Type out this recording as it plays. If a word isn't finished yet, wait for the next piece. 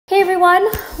Hey everyone,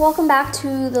 welcome back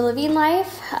to the Lavigne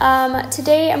Life.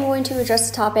 Today I'm going to address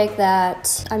a topic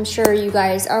that I'm sure you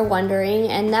guys are wondering,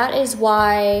 and that is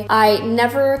why I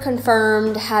never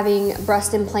confirmed having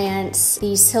breast implants,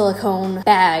 these silicone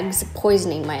bags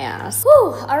poisoning my ass.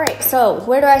 Whew, alright, so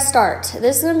where do I start?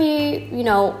 This is gonna be,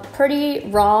 pretty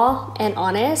raw and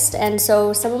honest, and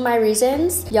so some of my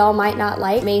reasons y'all might not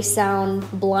like may sound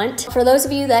blunt. For those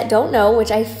of you that don't know,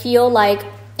 which I feel like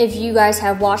if you guys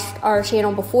have watched our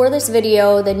channel before this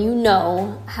video, then you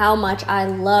know how much I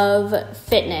love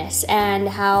fitness and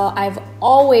how I've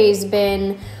always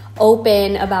been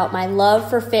open about my love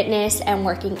for fitness and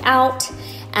working out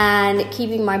and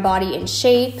keeping my body in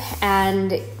shape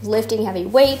and lifting heavy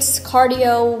weights,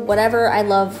 cardio, whatever. I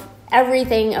love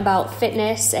everything about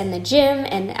fitness and the gym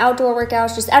and outdoor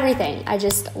workouts, just everything. I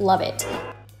just love it.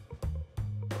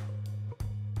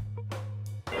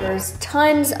 There's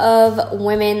tons of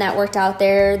women that worked out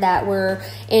there that were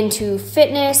into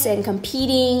fitness and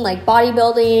competing, like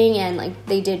bodybuilding, and like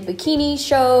they did bikini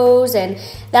shows, and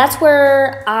that's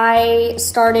where I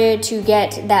started to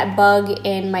get that bug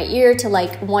in my ear to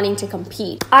like wanting to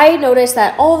compete. I noticed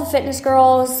that all the fitness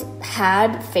girls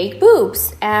had fake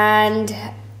boobs, and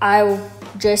I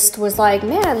just was like,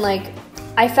 man, like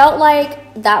I felt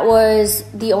like that was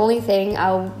the only thing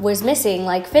I was missing,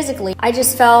 like physically. I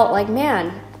just felt like,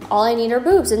 man, all I need are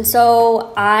boobs. And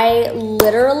so I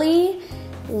literally,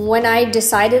 when I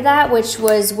decided that, which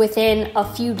was within a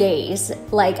few days,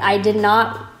 like I did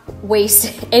not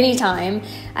waste any time.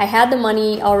 I had the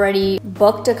money already,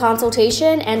 booked a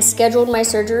consultation and scheduled my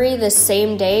surgery the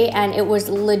same day, and it was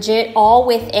legit all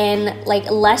within like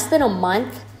less than a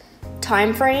month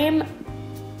time frame.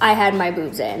 I had my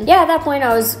boobs in. Yeah, at that point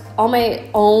I was on my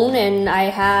own, and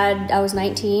I was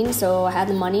 19, so I had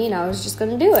the money and I was just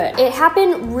gonna do it. It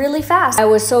happened really fast. I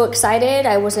was so excited.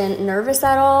 I wasn't nervous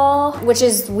at all, which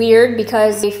is weird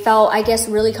because he felt, I guess,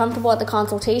 really comfortable at the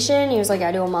consultation. He was like,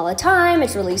 I do them all the time.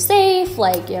 It's really safe.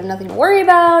 Like, you have nothing to worry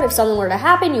about. If something were to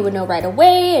happen, you would know right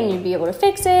away and you'd be able to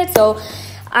fix it. So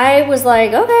I was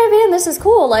like, okay, man, this is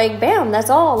cool. Like, bam, that's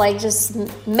all. Like, just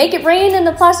make it rain in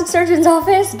the plastic surgeon's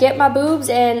office, get my boobs,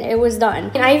 and it was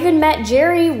done. And I even met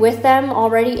Jerry with them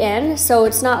already in, so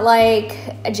it's not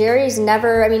like Jerry's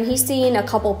never, I mean, he's seen a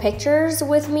couple pictures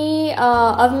with me,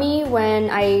 of me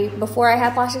before I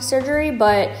had plastic surgery,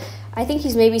 but I think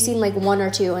he's maybe seen like one or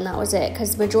two, and that was it.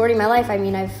 Because majority of my life, I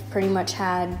mean, I've pretty much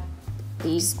had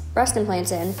these breast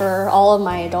implants in for all of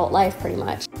my adult life, pretty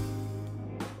much.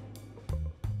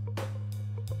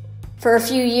 For a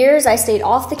few years, I stayed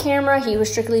off the camera. He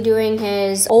was strictly doing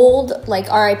his old,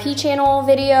 like, RIP channel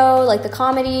video, like the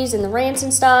comedies and the rants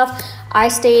and stuff. I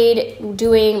stayed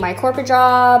doing my corporate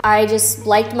job. I just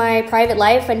liked my private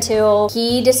life until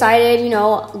he decided,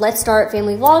 let's start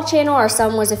family vlog channel. Our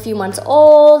son was a few months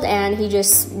old and he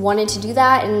just wanted to do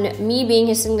that. And me being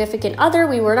his significant other,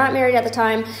 we were not married at the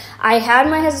time. I had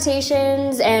my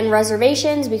hesitations and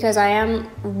reservations because I am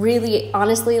really,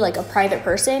 honestly, like a private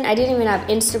person. I didn't even have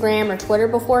Instagram or Twitter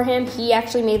before him. He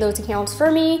actually made those accounts for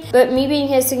me. But me being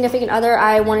his significant other,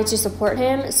 I wanted to support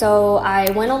him. So I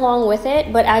went along with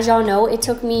it. But as y'all know, it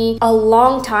took me a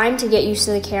long time to get used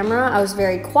to the camera. I was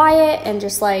very quiet and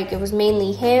just like, it was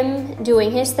mainly him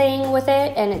doing his thing with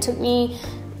it, and it took me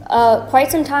quite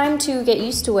some time to get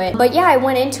used to it. But yeah, I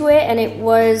went into it and it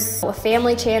was a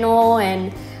family channel,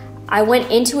 and I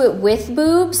went into it with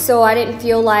boobs, so I didn't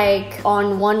feel like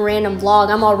on one random vlog,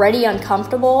 I'm already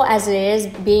uncomfortable as it is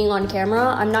being on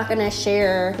camera. I'm not gonna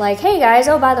share like, hey guys,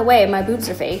 oh, by the way, my boobs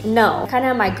are fake. No, I kind of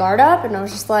had my guard up, and I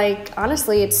was just like,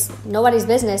 honestly, it's nobody's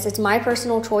business. It's my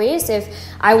personal choice. If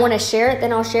I wanna share it,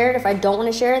 then I'll share it. If I don't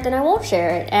wanna share it, then I won't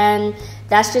share it. And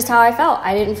that's just how I felt.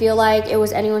 I didn't feel like it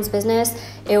was anyone's business.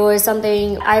 It was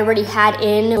something I already had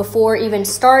in before even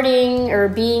starting or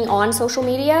being on social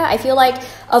media. I feel like,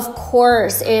 of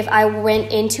course, if I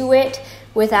went into it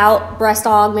without breast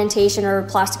augmentation or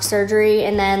plastic surgery,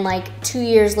 and then like 2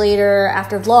 years later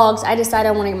after vlogs, I decided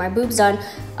I want to get my boobs done,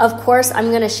 of course,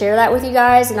 I'm gonna share that with you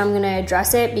guys and I'm gonna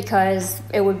address it because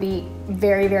it would be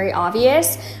very, very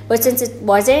obvious. But since it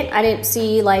wasn't, I didn't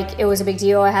see like it was a big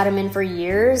deal. I had them in for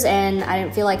years and I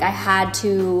didn't feel like I had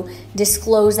to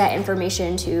disclose that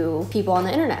information to people on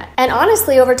the internet. And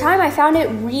honestly, over time, I found it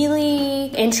really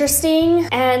interesting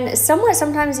and somewhat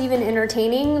sometimes even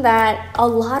entertaining that a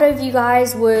lot of you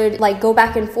guys would like go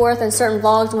back and forth on certain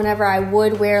vlogs whenever I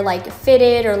would wear like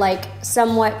fitted or like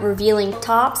somewhat revealing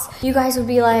tops. You guys would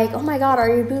be like, oh my God,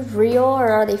 are your boobs real or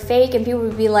are they fake? And people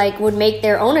would be like, would make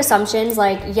their own assumptions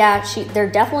like, yeah, they're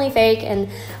definitely fake. And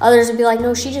others would be like,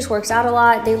 no, she just works out a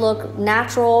lot. They look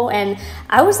natural. And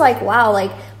I was like, wow,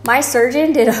 like my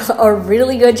surgeon did a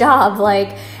really good job.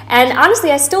 Like, And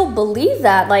honestly, I still believe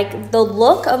that. Like, the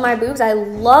look of my boobs, I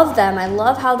love them. I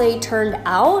love how they turned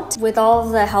out. With all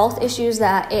of the health issues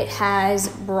that it has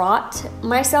brought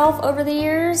myself over the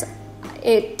years,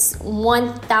 it's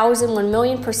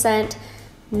 1,000,000%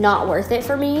 not worth it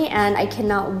for me, and I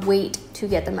cannot wait to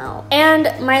get them out. And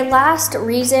my last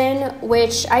reason,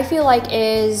 which I feel like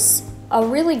is a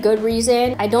really good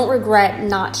reason, I don't regret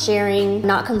not sharing,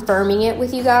 not confirming it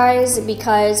with you guys,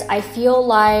 because I feel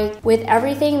like with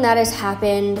everything that has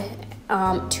happened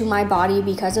to my body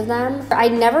because of them, I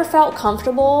never felt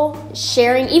comfortable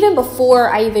sharing, even before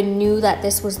I even knew that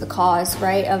this was the cause,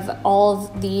 right, of all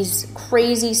of these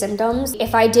crazy symptoms.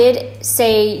 If I did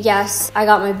say, yes, I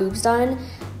got my boobs done,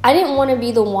 I didn't want to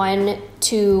be the one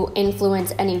to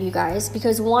influence any of you guys,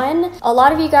 because one, a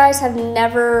lot of you guys have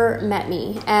never met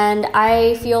me, and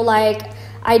I feel like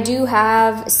I do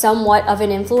have somewhat of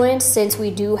an influence since we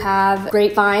do have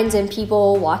grapevines and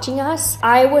people watching us.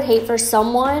 I would hate for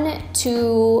someone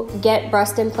to get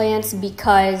breast implants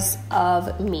because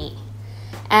of me.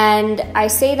 And I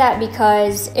say that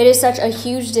because it is such a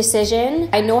huge decision.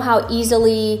 I know how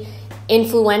easily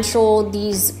influential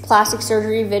these plastic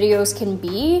surgery videos can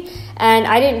be, and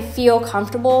I didn't feel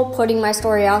comfortable putting my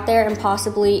story out there and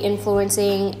possibly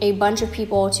influencing a bunch of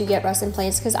people to get breast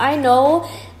implants, because I know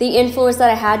the influence that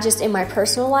I had just in my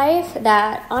personal life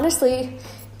that honestly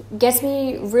gets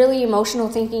me really emotional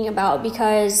thinking about.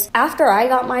 Because after I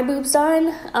got my boobs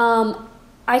done,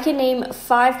 I can name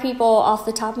 5 people off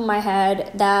the top of my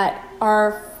head that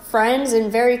are friends and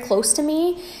very close to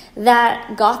me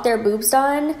that got their boobs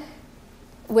done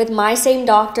with my same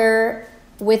doctor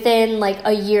within like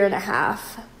a year and a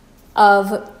half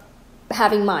of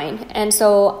having mine. And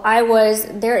so I was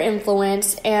their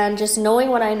influence, and just knowing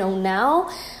what I know now,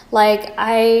 like,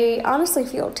 I honestly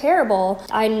feel terrible.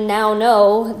 I now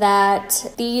know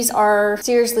that these are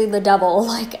seriously the devil.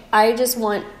 Like, I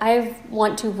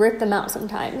want to rip them out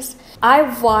sometimes.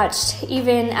 I've watched,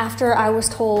 even after I was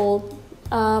told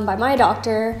by my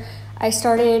doctor, I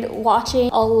started watching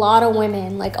a lot of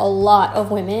women, like a lot of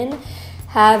women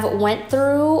have went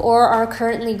through or are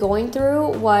currently going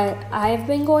through what I've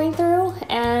been going through.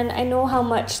 And I know how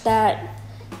much that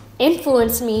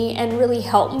influenced me and really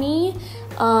helped me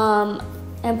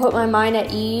and put my mind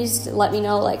at ease, let me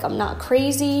know like I'm not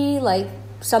crazy, like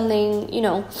something, you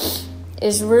know,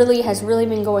 has really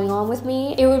been going on with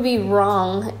me. It would be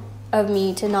wrong of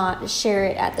me to not share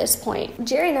it at this point.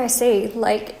 Jerry and I say,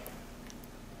 like,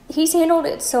 he's handled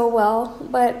it so well,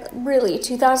 but really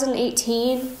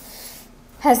 2018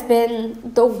 has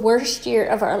been the worst year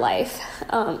of our life,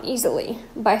 easily,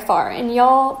 by far. And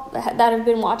y'all that have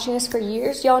been watching us for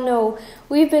years, y'all know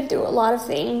we've been through a lot of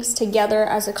things together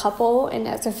as a couple and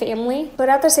as a family. But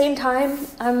at the same time,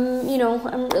 I'm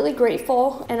really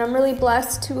grateful, and I'm really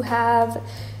blessed to have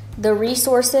the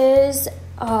resources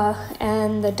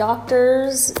and the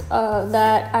doctors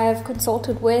that I have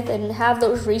consulted with, and have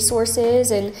those resources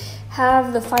and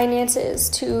have the finances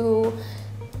to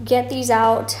get these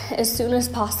out as soon as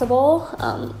possible.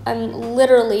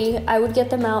 I would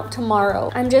get them out tomorrow.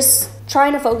 I'm just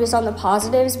trying to focus on the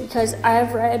positives, because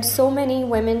I've read so many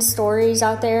women's stories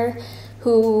out there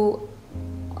who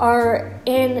are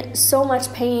in so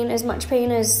much pain as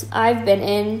I've been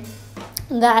in,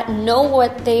 that know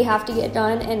what they have to get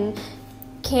done and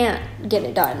can't get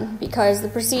it done because the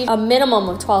procedure, a minimum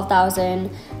of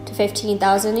 $12,000 to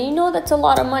 $15,000, and you know that's a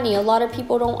lot of money. A lot of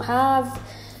people don't have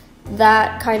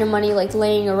that kind of money like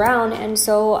laying around, and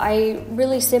so I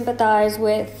really sympathize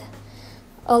with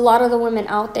a lot of the women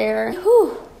out there.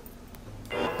 Whew.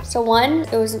 So one,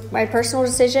 it was my personal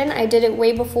decision. I did it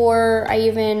way before I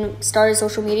even started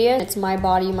social media. It's my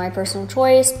body, my personal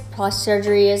choice. Plastic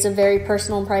surgery is a very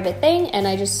personal and private thing, and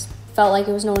I just felt like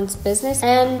it was no one's business.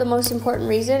 And the most important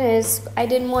reason is I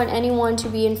didn't want anyone to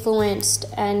be influenced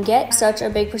and get such a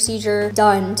big procedure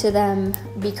done to them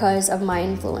because of my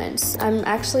influence. I'm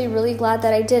actually really glad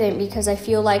that I didn't, because I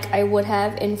feel like I would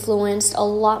have influenced a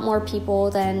lot more people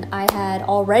than I had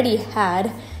already had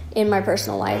in my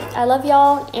personal life. I love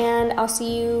y'all, and I'll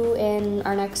see you in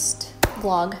our next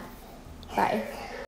vlog. Bye.